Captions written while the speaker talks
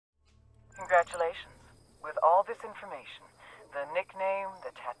Congratulations. With all this information, the nickname, the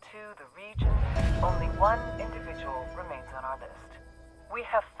tattoo, the region, only one individual remains on our list. We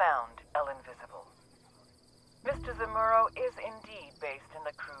have found El Invisible. Mr. Zamuro is indeed based in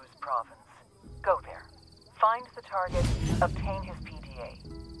the Cruz province. Go there. Find the target, obtain his PDA.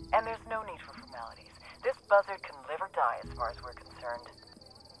 And there's no need for formalities. This buzzard can live or die as far as we're concerned.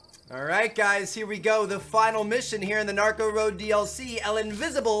 Alright guys, here we go. The final mission here in the Narco Road DLC, El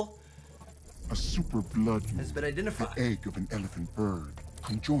Invisible. A super blood has been identified. The egg of an elephant bird.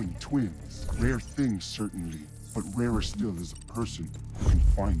 Conjoined twins. Rare things certainly, but rarer still is a person who can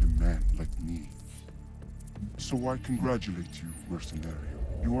find a man like me. So I congratulate you, mercenary.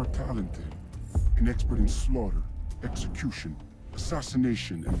 You are talented. An expert in slaughter, execution,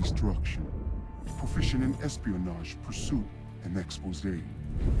 assassination, and destruction. Proficient in espionage, pursuit, and expose.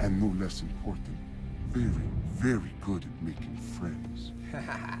 And no less important, very, very good at making friends.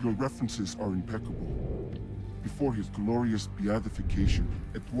 Your references are impeccable. Before his glorious beatification,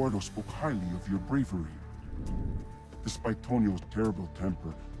 Eduardo spoke highly of your bravery. Despite Tonio's terrible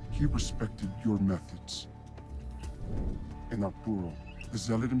temper, he respected your methods. And Arturo, the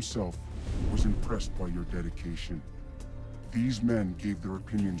zealot himself, was impressed by your dedication. These men gave their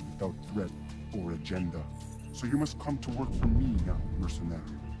opinions without threat or agenda. So you must come to work for me now, mercenary.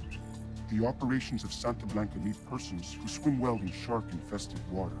 The operations of Santa Blanca need persons who swim well in shark-infested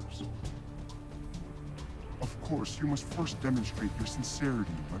waters. Of course, you must first demonstrate your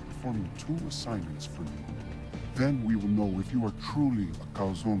sincerity by performing 2 assignments for me. Then we will know if you are truly a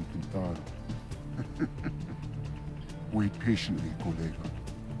calzón pintado. Wait patiently, colega.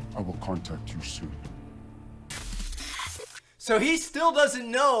 I will contact you soon. So he still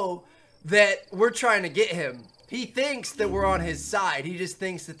doesn't know that we're trying to get him. He thinks that we're on his side. He just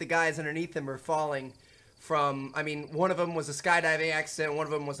thinks that the guys underneath him are falling from... I mean, one of them was a skydiving accident. One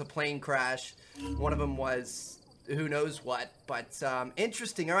of them was a plane crash. One of them was who knows what. But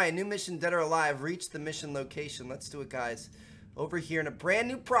interesting. All right, new mission, dead or alive. Reach the mission location. Let's do it, guys. Over here in a brand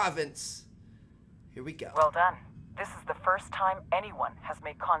new province. Here we go. Well done. This is the first time anyone has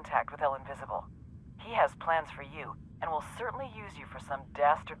made contact with El Invisible. He has plans for you, and will certainly use you for some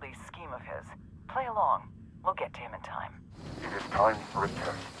dastardly scheme of his. Play along. We'll get to him in time. It is time for a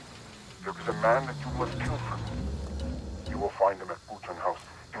test. There is a man that you must kill for me. You will find him at Buchan House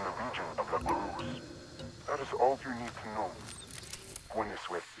in the region of La Cruz. That is all you need to know. Buena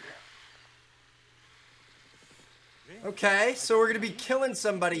suerte. Okay, so we're gonna be killing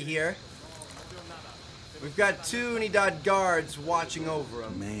somebody here. We've got 2 Unidad guards watching over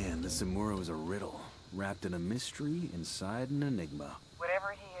him. Man, this Zamuro is a riddle, wrapped in a mystery inside an enigma.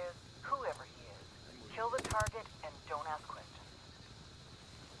 Whatever he is, whoever he is, kill the target and don't ask questions.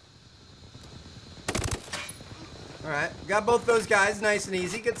 Alright, got both those guys, nice and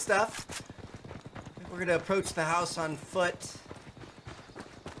easy, good stuff. We're gonna approach the house on foot.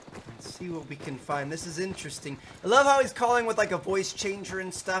 Let's see what we can find. This is interesting. I love how he's calling with like a voice changer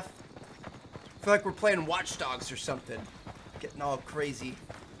and stuff. I feel like we're playing Watch Dogs or something. Getting all crazy.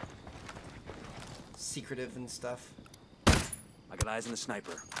 Secretive and stuff. I got eyes on the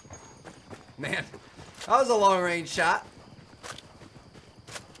sniper. Man, that was a long range shot.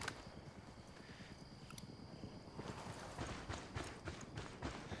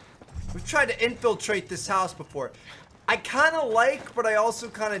 We've tried to infiltrate this house before. I kind of like, but I also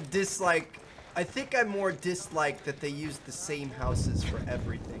kind of dislike. I think I more dislike that they use the same houses for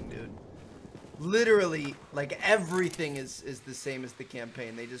everything, dude. Literally, like everything is the same as the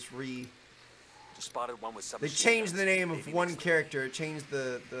campaign. They just spotted one with some. They changed the name of one character, changed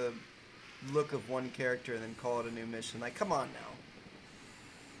the look of one character, and then call it a new mission. Like, come on now.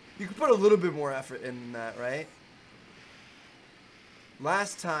 You could put a little bit more effort in that, right?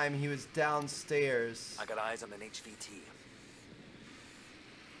 Last time he was downstairs. I got eyes on an HVT.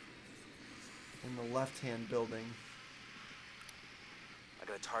 In the left-hand building. I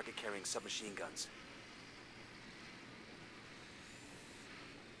got a target carrying submachine guns.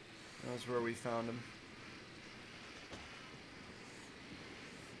 That was where we found him.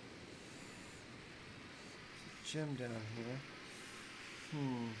 There's a gym down here.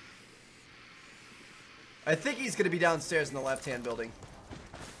 I think he's gonna be downstairs in the left-hand building.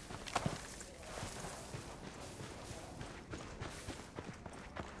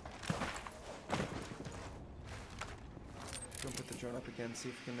 Don't put the drone up again, see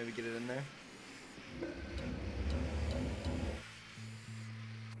if we can maybe get it in there.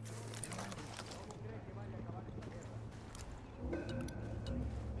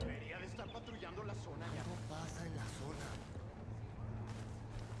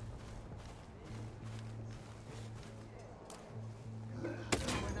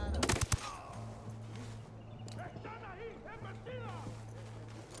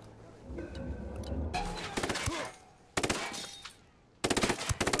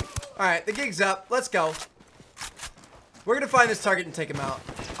 Alright, the gig's up. Let's go. We're gonna find this target and take him out.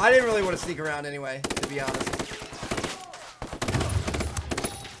 I didn't really want to sneak around anyway, to be honest.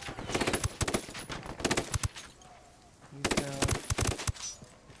 He's down.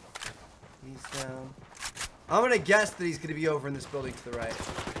 He's down. I'm gonna guess that he's gonna be over in this building to the right.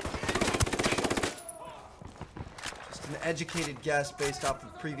 Just an educated guess based off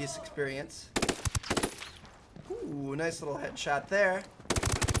of previous experience. Ooh, nice little headshot there.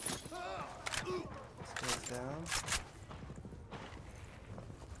 This goes down.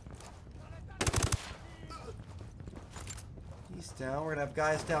 He's down. We're gonna have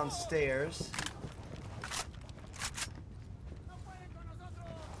guys downstairs.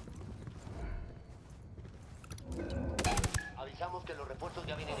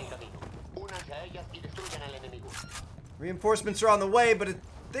 Reinforcements are on the way, but I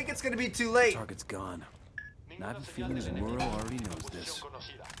think it's gonna be too late. Target's gone. And I have a feeling Muro already knows this.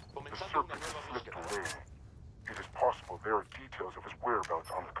 The circuit has slipped away. It is possible there are details of his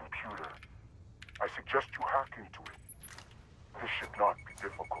whereabouts on the computer. I suggest you hack into it. This should not be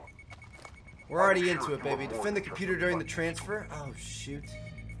difficult. We're already into it, baby. Defend the computer during the transfer? Oh, shoot.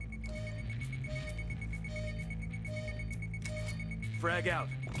 Frag out.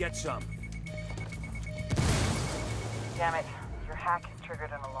 Get some. Damn it. Your hack has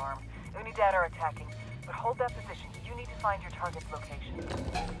triggered an alarm. Unidad are attacking, but hold that position. You need to find your target's location.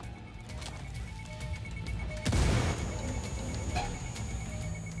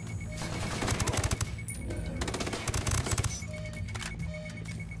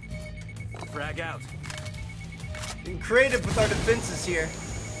 Frag out. Being creative with our defenses here.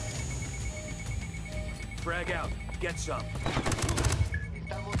 Frag out. Get some.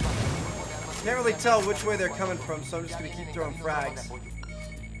 Can't really tell which way they're coming from, so I'm just gonna keep throwing frags.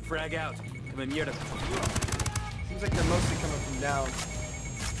 Frag out. Come in here to. Seems like they're mostly coming from down.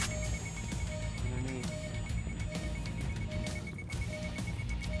 Underneath.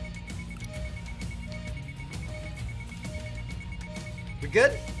 We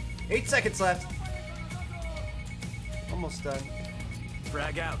good? 8 seconds left. Almost done.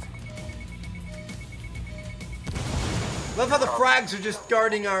 Frag out. Love how the frags are just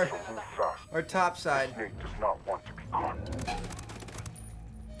guarding our So move fast. top side. Snake does not want to be caught.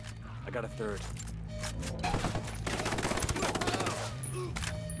 I got a third.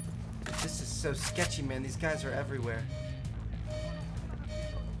 This is so sketchy, man. These guys are everywhere.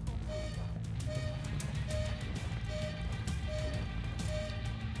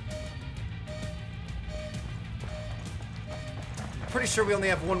 Pretty sure we only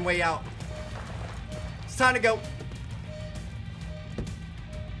have one way out. It's time to go.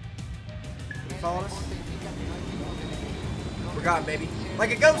 You following us? We're gone, baby.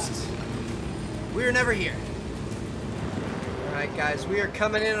 Like a ghost. We are never here. Alright, guys. We are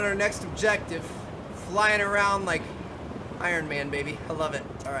coming in on our next objective. Flying around like Iron Man, baby. I love it.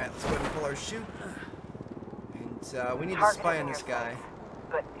 Alright, let's go ahead and pull our chute. And we need to spy on this guy.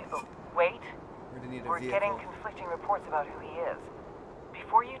 But wait. We're gonna need a We're vehicle. getting conflicting reports about who he is.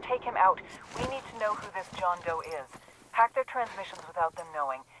 Before you take him out, we need to know who this John Doe is. Hack their transmissions without them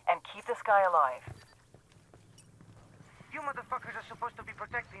knowing, and keep this guy alive. You motherfuckers are supposed to be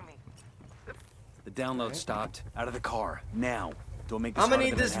protecting me. The download stopped. Out of the car. Now. Don't make this I'm gonna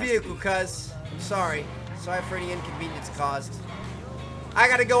harder need than this it has to vehicle, be. cuz. I'm sorry. Sorry for any inconvenience caused. I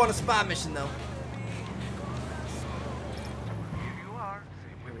gotta go on a spy mission, though. Here you are.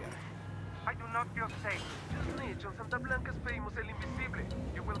 Safe with me. I do not feel safe. Just on Santa Blanca's famous El Invisible.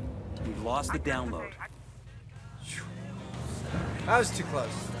 You will... We've lost the download. That was too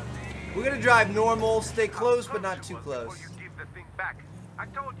close. We're gonna drive normal, stay close, but not too close. Before you give the thing back. I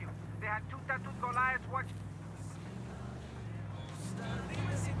told you, they had two tattooed Goliaths watch. What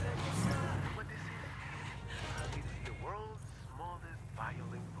this is? It's the world's smallest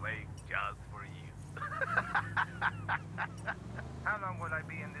violin playing just for you. How long will I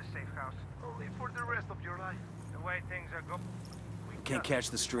be in this safe house? Only for the rest of your life. The way things are going. Can't catch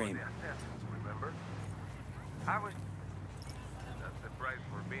the stream. Remember? I was... That's the price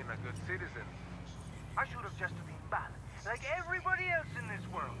for being a good citizen. I should have just been bad, like everybody else in this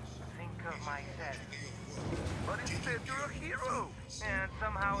world. Think of myself. But instead, you're a hero. And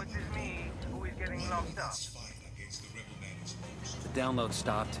somehow it is me who is getting locked up. The download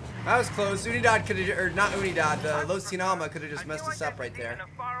stopped. That was close. Unidad could have, or not Unidad, Los Tinama could have just messed us up right there.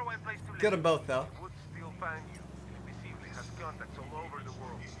 Killed them both, though. Would still find you. Invisible has contacts all over the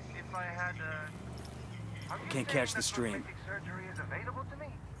world. If I had Can't catch the stream. Cosmetic surgery is available to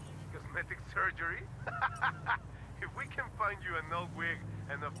me. Cosmetic surgery? If we can find you an old wig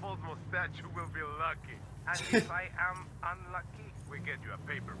and a false mustache, you will be lucky. And if I am unlucky, we get you a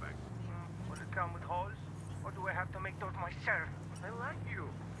paperback. Will it come with holes? Or do I have to make those myself? I like you.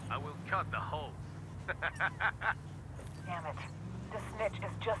 I will cut the holes. Damn it. This snitch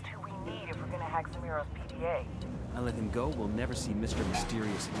is just who we need if we're gonna hack Zamiro's PDA. I let him go, we'll never see Mr.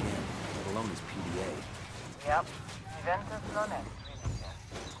 Mysterious again, let alone his PDA. Yep. Juventus non est,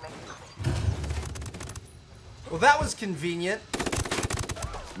 Just make it clear. Well, that was convenient.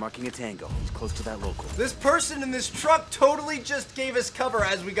 Marking a tango. He's close to that local. This person in this truck totally just gave us cover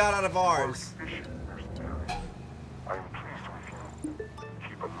as we got out of ours. I am pleased with you.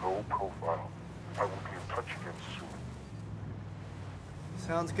 Keep a low profile. I will be in touch again soon.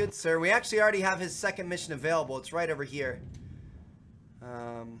 Sounds good, sir. We actually already have his second mission available. It's right over here.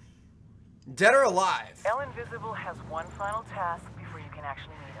 Dead or alive? El Invisible has one final task before you can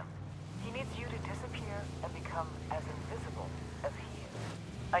actually meet him. He needs you to disappear and become as invisible as he is.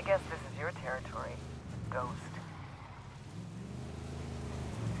 I guess this is your territory, Ghost.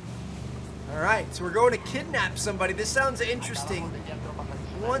 Alright, so we're going to kidnap somebody. This sounds interesting.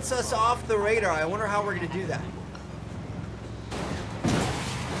 He wants us off the radar. I wonder how we're going to do that.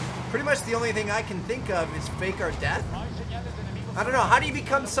 Pretty much the only thing I can think of is fake our death. I don't know. How do you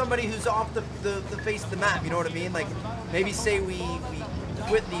become somebody who's off the face of the map? You know what I mean? Like, maybe say we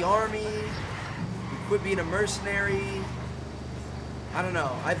quit the army, we quit being a mercenary. I don't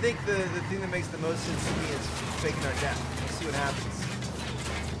know. I think the thing that makes the most sense to me is faking our death. We'll see what happens.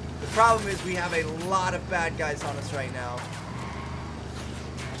 The problem is we have a lot of bad guys on us right now.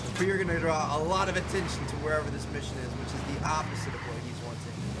 We are going to draw a lot of attention to wherever this mission is, which is the opposite of what he's wanting.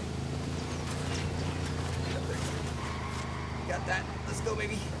 Got that. Let's go,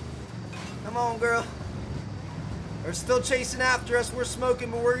 baby. Come on, girl. They're still chasing after us. We're smoking,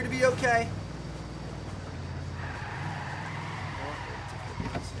 but we're going to be okay.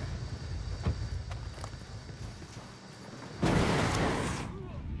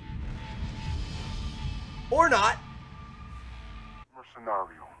 Or not.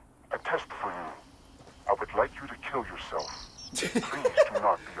 Mercenario, a test for you. I would like you to kill yourself. Please do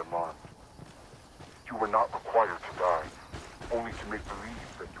not be alarmed. You were not required to die, only to make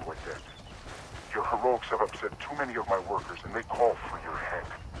believe that you are dead. Your heroics have upset too many of my workers, and they call for your head.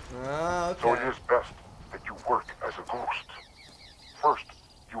 Okay. So it is best that you work as a ghost. First,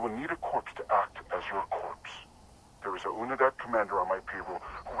 you will need a corpse to act as your corpse. There is a Unidad commander on my payroll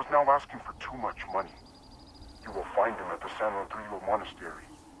who is now asking for too much money. You will find him at the San Rodrigo Monastery.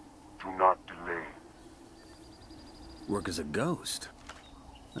 Do not delay. Work as a ghost.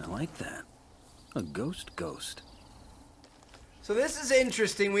 I like that. A ghost. So this is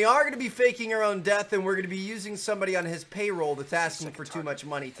interesting. We are going to be faking our own death, and we're going to be using somebody on his payroll that's asking for too much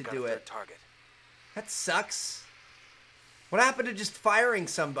money to do it. That sucks. What happened to just firing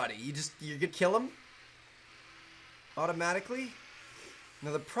somebody? You could kill him? Automatically?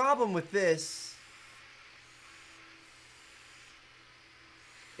 Now the problem with this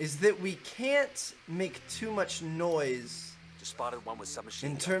is that we can't make too much noise Just spotted one with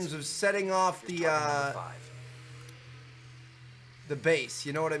submachine in guns. terms of setting off You're targeting number 5. the base,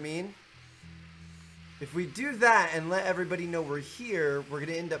 you know what I mean? If we do that and let everybody know we're here, we're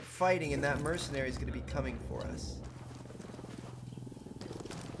gonna end up fighting, and that mercenary is gonna be coming for us.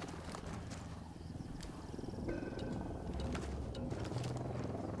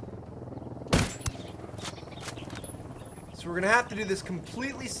 So we're gonna have to do this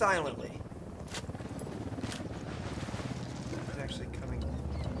completely silently. It's actually coming.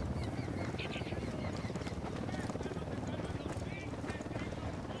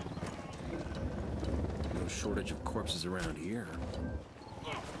 No shortage of corpses around here.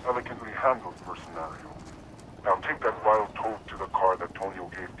 Elegantly handled, Mercenario. Now take that wild toad to the car that Tonio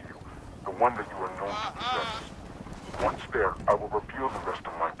gave to you, the one that you are known to possess. Once there, I will reveal the rest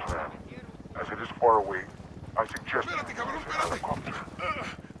of my plan. As it is far away, I suggest you use a helicopter.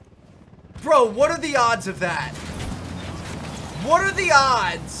 Bro, what are the odds of that? What are the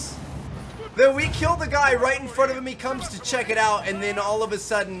odds that we kill the guy right in front of him, he comes to check it out, and then all of a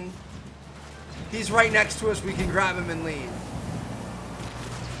sudden, he's right next to us, we can grab him and leave.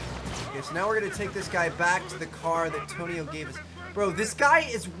 Okay, so now we're gonna take this guy back to the car that Tonio gave us. Bro, this guy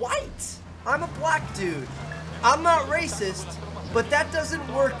is white. I'm a black dude. I'm not racist, but that doesn't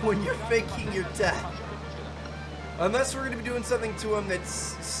work when you're faking your death. Unless we're going to be doing something to him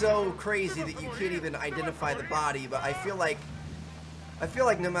that's so crazy that you can't even identify the body, but I feel like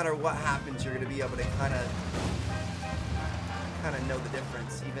no matter what happens, you're going to be able to kind of know the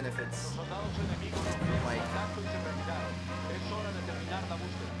difference, even if it's like,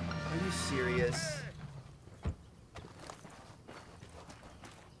 are you serious?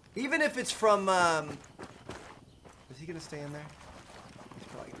 Even if it's from, is he going to stay in there?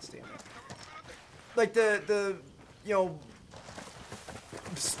 can't stand it. Like the you know,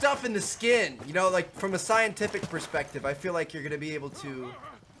 stuff in the skin, you know, like from a scientific perspective, I feel like you're gonna be able to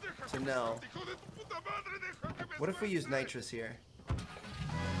know. What if we use nitrous here?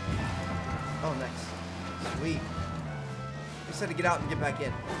 Oh, nice. Sweet. I just had to get out and get back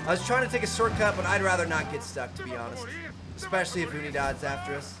in. I was trying to take a shortcut, but I'd rather not get stuck, to be honest. Especially if Unidad's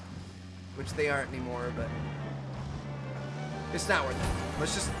after us. Which they aren't anymore, but it's not worth it.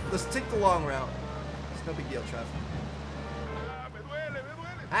 Let's take the long route. It's no big deal, Trev.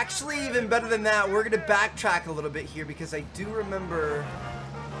 Actually, even better than that, we're gonna backtrack a little bit here because I do remember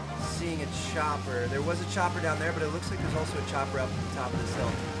seeing a chopper. There was a chopper down there, but it looks like there's also a chopper up at the top of this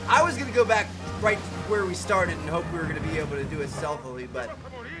hill. I was gonna go back right where we started and hope we were gonna be able to do it stealthily, but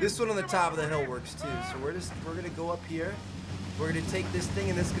this one on the top of the hill works too. So we're gonna go up here. We're gonna take this thing,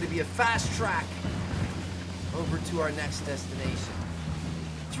 and this is gonna be a fast track over to our next destination.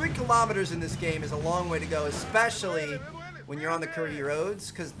 3 kilometers in this game is a long way to go, especially when you're on the curvy roads,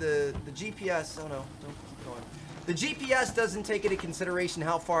 because the GPS, oh no, don't keep going. The GPS doesn't take into consideration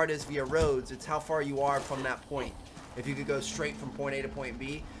how far it is via roads, it's how far you are from that point. If you could go straight from point A to point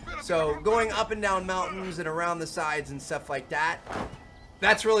B. So going up and down mountains and around the sides and stuff like that,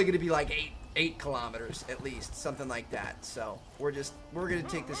 that's really gonna be like 8 kilometers at least, something like that. So we're gonna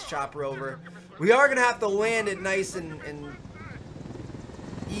take this chopper over. We are gonna have to land it nice and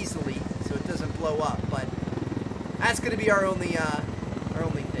easily so it doesn't blow up, but that's gonna be our only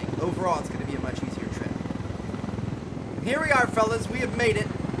thing. Overall, it's gonna be a much easier trip. Here we are, fellas. We have made it.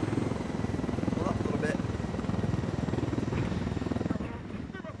 Pull up a little bit.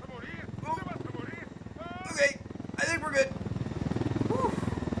 Ooh. Okay, I think we're good. Whew.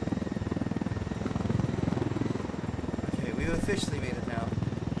 Okay, we've officially made it now.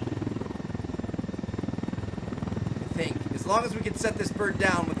 I think, as long as we can set this bird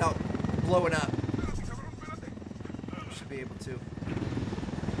down without blowing up. Be able to.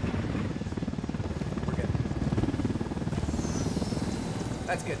 We're good.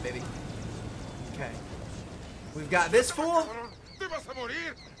 That's good, baby. Okay. We've got this fool.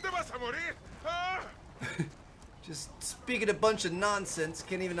 Just speaking a bunch of nonsense.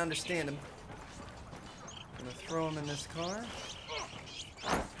 Can't even understand him. Gonna throw him in this car.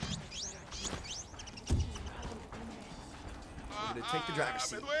 We're gonna take the driver's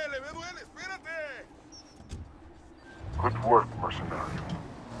seat. Good work, mercenario.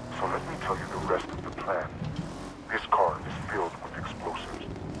 So let me tell you the rest of the plan. This car is filled with explosives.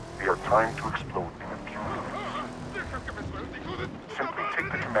 They are timed to explode in a few minutes. Simply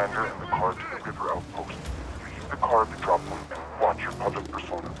take the commander and the car to the river outpost. Leave the car at the drop point and watch your public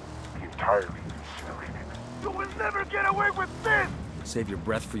persona be entirely incinerated. You will never get away with this! Save your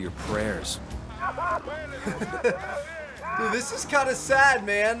breath for your prayers. Dude, this is kind of sad,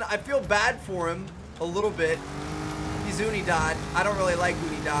 man. I feel bad for him a little bit. He's Unidad. I don't really like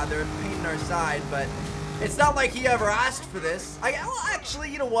Unidad. They're a pain in our side, but it's not like he ever asked for this. Well, actually,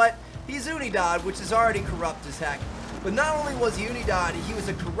 you know what? He's Unidad, which is already corrupt as heck. But not only was he Unidad, he was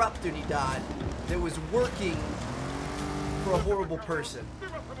a corrupt Unidad that was working for a horrible person.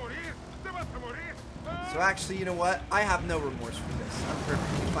 So actually, you know what? I have no remorse for this. I'm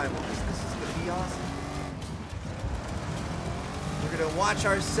perfectly fine with this. This is going to be awesome. We're going to watch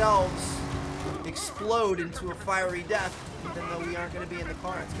ourselves explode into a fiery death, even though we aren't going to be in the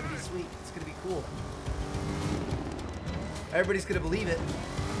car. It's going to be sweet. It's going to be cool. Everybody's going to believe it.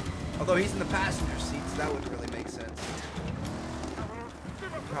 Although he's in the passenger seat, so that wouldn't really make sense.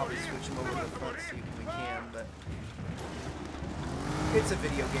 We'll probably switch him over to the front seat if we can, but it's a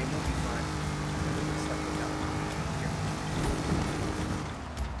video game. We'll be fine.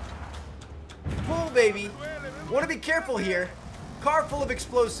 Pull, baby. Want to be careful here. Car full of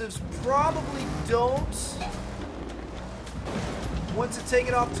explosives, probably don't want to take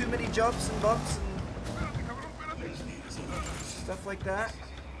it off too many jumps and bumps and stuff like that.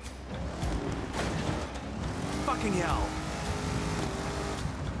 Fucking hell.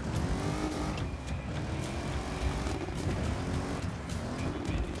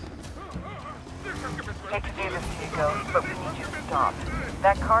 Hate to do this to you, Ghost, but we need you to stop.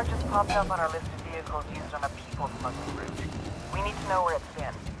 That car just popped up on our list of vehicles used on a people smuggling route. We need to know where it's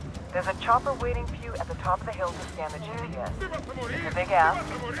been. There's a chopper waiting for you at the top of the hill to scan the GPS. It's a big ask,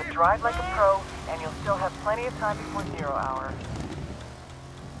 but drive like a pro, and you'll still have plenty of time before 0 hour.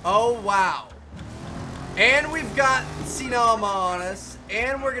 Oh, wow. And we've got Sinama on us,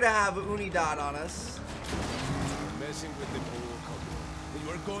 and we're going to have Unidad on us. You're messing with the bull, and you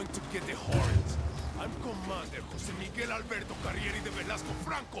are going to get the horns. I'm Commander Jose Miguel Alberto Carrieri de Velasco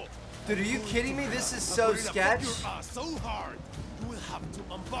Franco. Dude, are you kidding me? This is so sketch. So hard. You will have to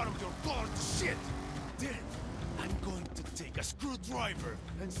unbottom your collar to shit. Then, I'm going to take a screwdriver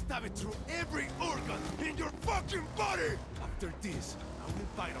and stab it through every organ in your fucking body! After this, I will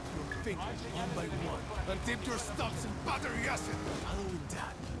bite off your fingers one by one and dip your stubs in battery acid. Following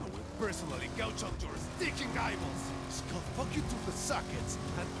that, I will personally gouge out your stinking eyeballs, skull fuck you to the sockets,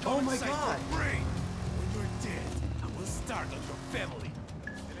 and come inside your brain. When you're dead, I will start on your family.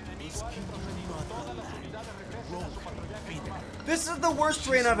 This is the worst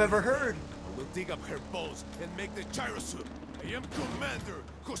rain I've ever heard. I will dig up her bones and make the gyrosuit. I am Commander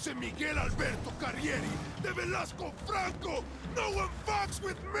Jose Miguel Alberto Carrieri de Velasco Franco. No one fucks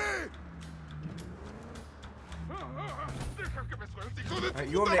with me. Alright,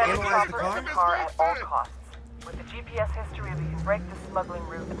 you want me to analyze the car? Car at all costs. With the GPS history, we can break the smuggling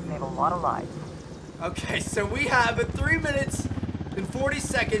route and save a lot of lives. Okay, so we have 3 minutes and 40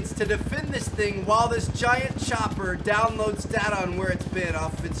 seconds to defend this thing while this giant chopper downloads data on where it's been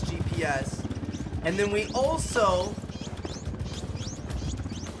off of its GPS. And then we also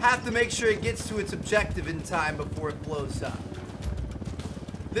have to make sure it gets to its objective in time before it blows up.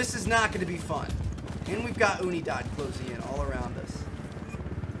 This is not going to be fun. And we've got Unidad closing in all around us.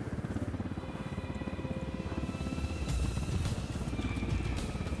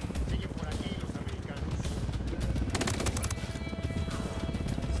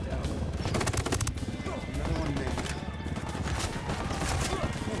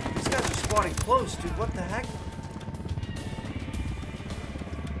 Close, dude. What the heck?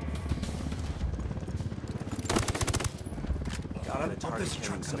 Got him. Oh, there's a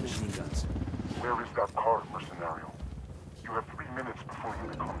truck coming in. Where is that car, mercenario? You have 3 minutes before you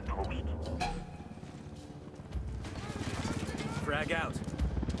become toast. Frag out.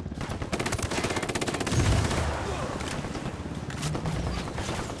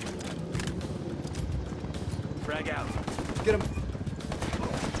 Frag out. Get him.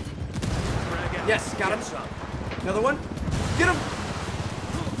 Yes, got him. Another one. Get him.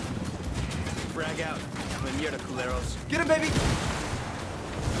 Frag out. Mierda, culeros. Get him, baby.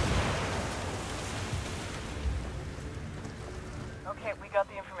 Okay, we got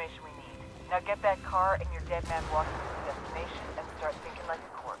the information we need. Now get that car and your dead man walking to the destination and start thinking like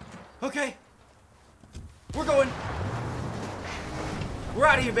a corpse. Okay. We're going. We're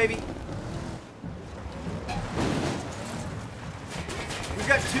out of here, baby. We've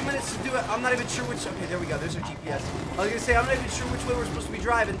got 2 minutes to do it. I'm not even sure which... Okay, there we go. There's our GPS. I was going to say, I'm not even sure which way we're supposed to be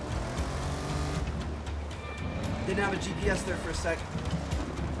driving. Didn't have a GPS there for a sec.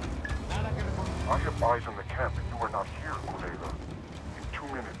 I have eyes on the camp and you are not here, Colega. In 2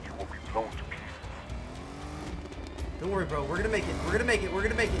 minutes, you will be blown to pieces. Don't worry, bro. We're going to make it. We're going to make it. We're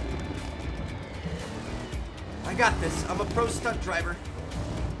going to make it. I got this. I'm a pro stunt driver.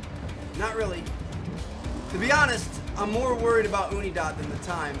 Not really. To be honest, I'm more worried about Unidad than the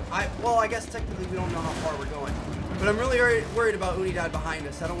time. Well, I guess technically we don't know how far we're going. But I'm really worried about Unidad behind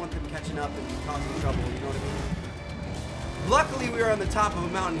us. I don't want them catching up and causing trouble, you know what I mean? Luckily, we are on the top of a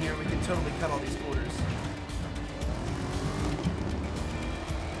mountain here. We can totally cut all these corners.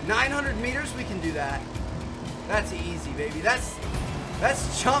 900 meters, we can do that. That's easy, baby. That's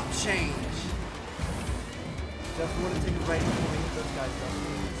chump change. Definitely want to take a right before we hit those guys, though.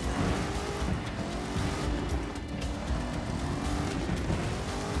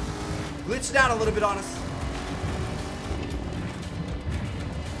 Glitched out a little bit on us.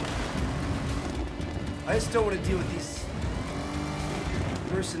 I just don't want to deal with these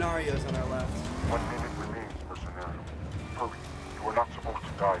mercenarios on our left. 1 minute remains, mercenario. Hurry. You are not supposed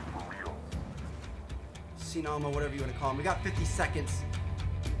to die for real. Sinama, whatever you want to call them. We got 50 seconds.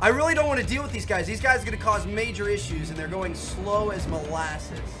 I really don't want to deal with these guys. These guys are going to cause major issues, and they're going slow as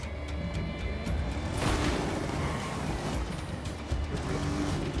molasses.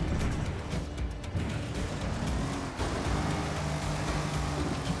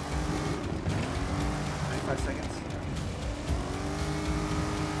 Seconds.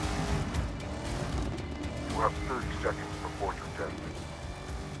 You have 30 seconds before you're dead.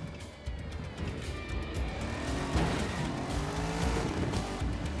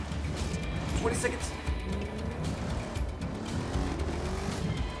 Seconds.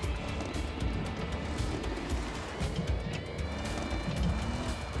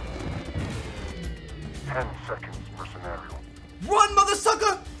 Ten seconds, mercenario. Run, mother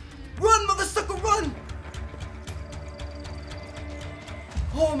sucker! Run, mother sucker, run!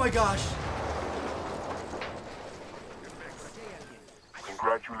 Oh my gosh.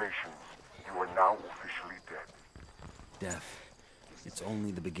 Congratulations. You are now officially dead. Death. It's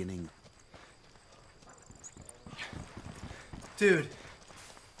only the beginning. Dude,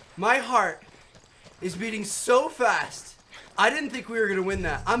 my heart is beating so fast I didn't think we were going to win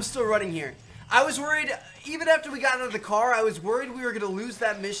that. I'm still running here. I was worried, even after we got out of the car, I was worried we were going to lose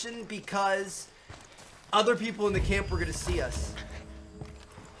that mission because other people in the camp were going to see us.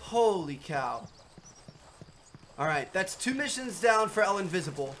 Holy cow. Alright, that's 2 missions down for El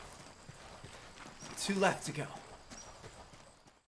Invisible. 2 left to go.